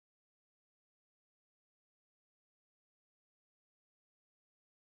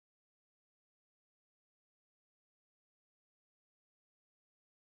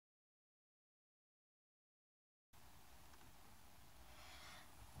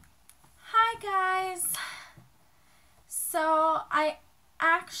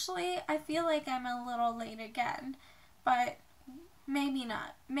I feel like I'm a little late again, but maybe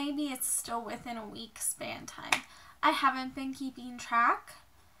not. Maybe it's still within a week span time. I haven't been keeping track,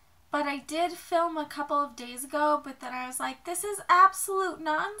 but I did film a couple of days ago, but then I was like, this is absolute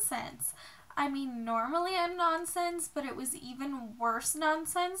nonsense. I mean, normally I'm nonsense, but it was even worse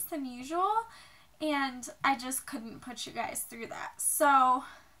nonsense than usual, and I just couldn't put you guys through that. So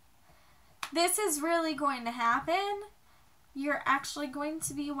this is really going to happen. You're actually going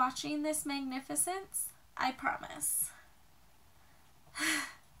to be watching this magnificence, I promise.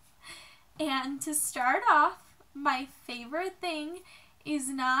 And to start off, my favorite thing is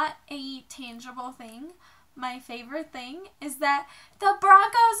not a tangible thing. My favorite thing is that the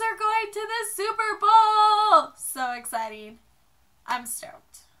Broncos are going to the Super Bowl! So exciting. I'm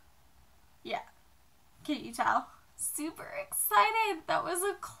stoked. Yeah. Can you tell? Super excited. That was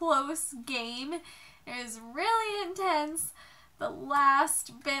a close game. It was really intense, the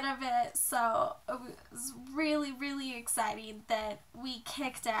last bit of it, so it was really, really exciting that we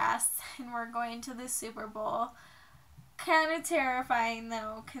kicked ass and we're going to the Super Bowl. Kind of terrifying,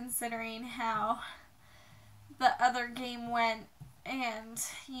 though, considering how the other game went, and,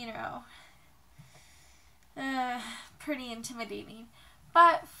 you know, pretty intimidating.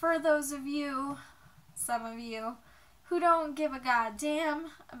 But for those of you, some of you, who don't give a goddamn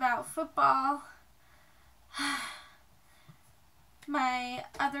about football, my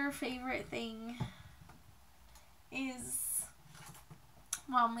other favorite thing is,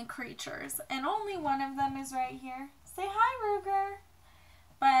 well, my creatures. And only one of them is right here. Say hi, Ruger.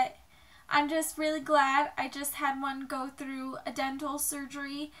 But I'm just really glad. I just had one go through a dental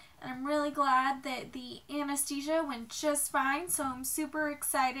surgery, and I'm really glad that the anesthesia went just fine, so I'm super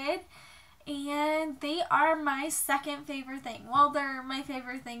excited. And they are my second favorite thing. Well, they're my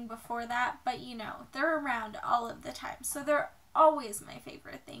favorite thing before that, but you know, they're around all of the time. So they're always my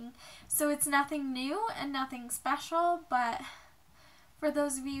favorite thing. So it's nothing new and nothing special, but for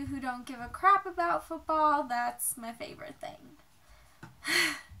those of you who don't give a crap about football, that's my favorite thing.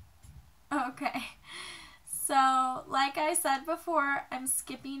 Okay. So, like I said before, I'm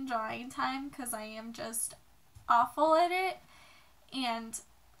skipping drawing time because I am just awful at it. And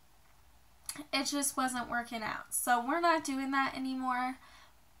it just wasn't working out. So we're not doing that anymore.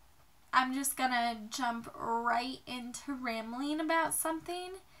 I'm just gonna jump right into rambling about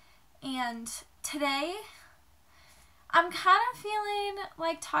something. And today, I'm kind of feeling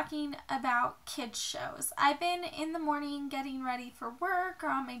like talking about kids shows. I've been in the morning getting ready for work or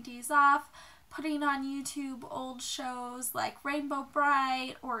on my days off, putting on YouTube old shows like Rainbow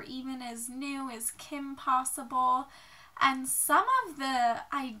Bright or even as new as Kim Possible. And some of the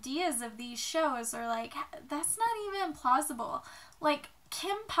ideas of these shows are like, that's not even plausible. Like,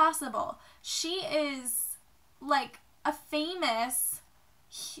 Kim Possible, she is like a famous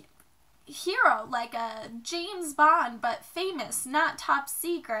hero, like a James Bond, but famous, not top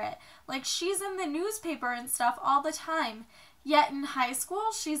secret. Like, she's in the newspaper and stuff all the time. Yet in high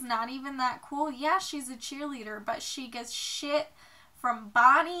school, she's not even that cool. Yeah, she's a cheerleader, but she gets shit from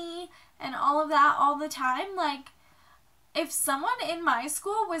Bonnie and all of that all the time. Like, if someone in my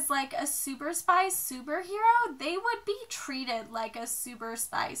school was like a super spy superhero, they would be treated like a super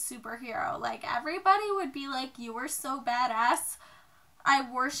spy superhero. Like, everybody would be like, you were so badass, I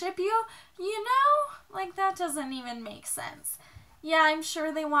worship you. You know, like, that doesn't even make sense. Yeah, I'm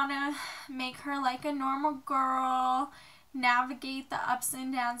sure they want to make her like a normal girl, navigate the ups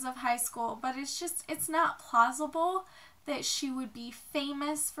and downs of high school, but it's not plausible that she would be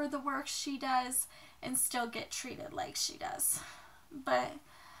famous for the work she does and still get treated like she does. But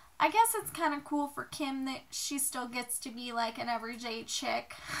I guess it's kind of cool for Kim that she still gets to be like an everyday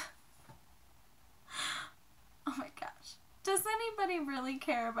chick. Oh my gosh. Does anybody really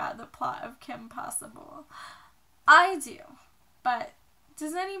care about the plot of Kim Possible? I do. But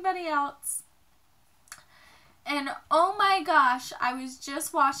does anybody else? And oh my gosh, I was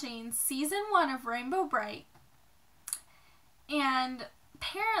just watching season 1 of Rainbow Bright. And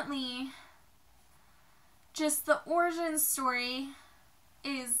apparently, just the origin story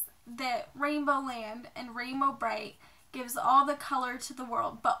is that Rainbow Land and Rainbow Bright gives all the color to the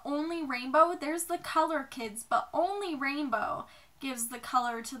world. But only Rainbow, there's the color kids, but only Rainbow gives the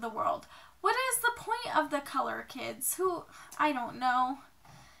color to the world. What is the point of the color kids? Who, I don't know.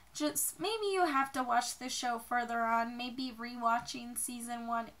 Just, maybe you have to watch the show further on. Maybe rewatching season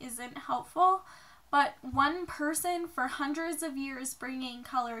 1 isn't helpful. But one person for hundreds of years bringing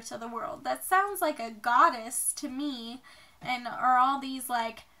color to the world. That sounds like a goddess to me. And are all these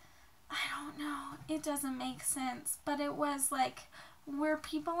like, I don't know, it doesn't make sense. But it was like were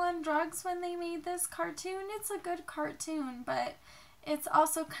people on drugs when they made this cartoon? It's a good cartoon, but it's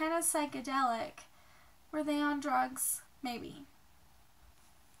also kind of psychedelic. Were they on drugs? Maybe.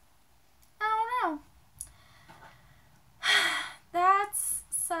 I don't know. That's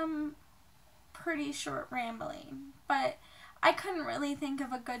some pretty short rambling, but I couldn't really think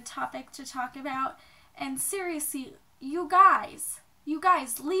of a good topic to talk about. And seriously, you guys,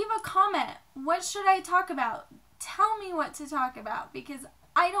 leave a comment. What should I talk about? Tell me what to talk about, because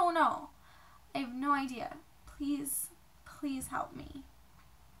I don't know. I have no idea. Please, please help me.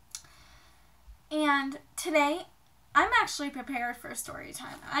 And today, I'm actually prepared for story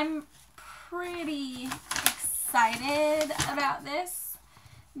time. I'm pretty excited about this.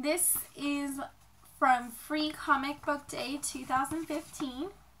 This is from Free Comic Book Day 2015.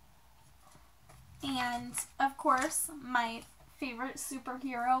 And, of course, my favorite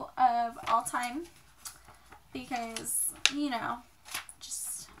superhero of all time. Because, you know,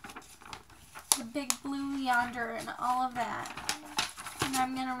 just the big blue yonder and all of that. And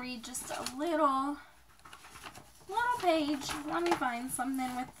I'm going to read just a little page. Let me find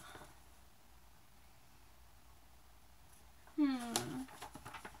something with...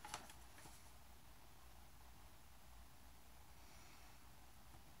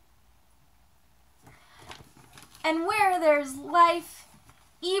 And where there's life,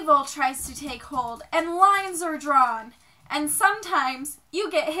 evil tries to take hold, and lines are drawn, and sometimes you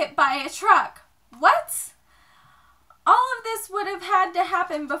get hit by a truck. What? All of this would have had to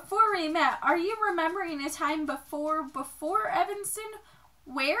happen before we met. Are you remembering a time before Evanston?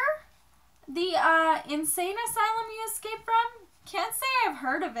 Where? The insane asylum you escaped from? Can't say I've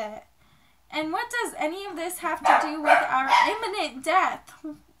heard of it. And what does any of this have to do with our imminent death?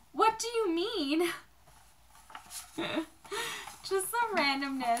 What do you mean? Just the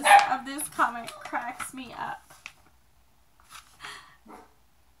randomness of this comic cracks me up.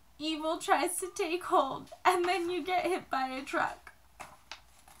 Evil tries to take hold, and then you get hit by a truck.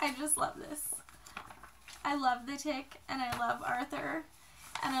 I just love this. I love the Tick, and I love Arthur,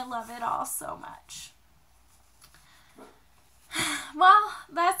 and I love it all so much. Well,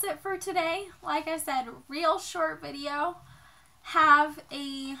 that's it for today. Like I said, real short video. Have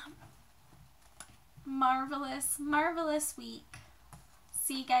a marvelous, marvelous week.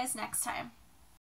 See you guys next time.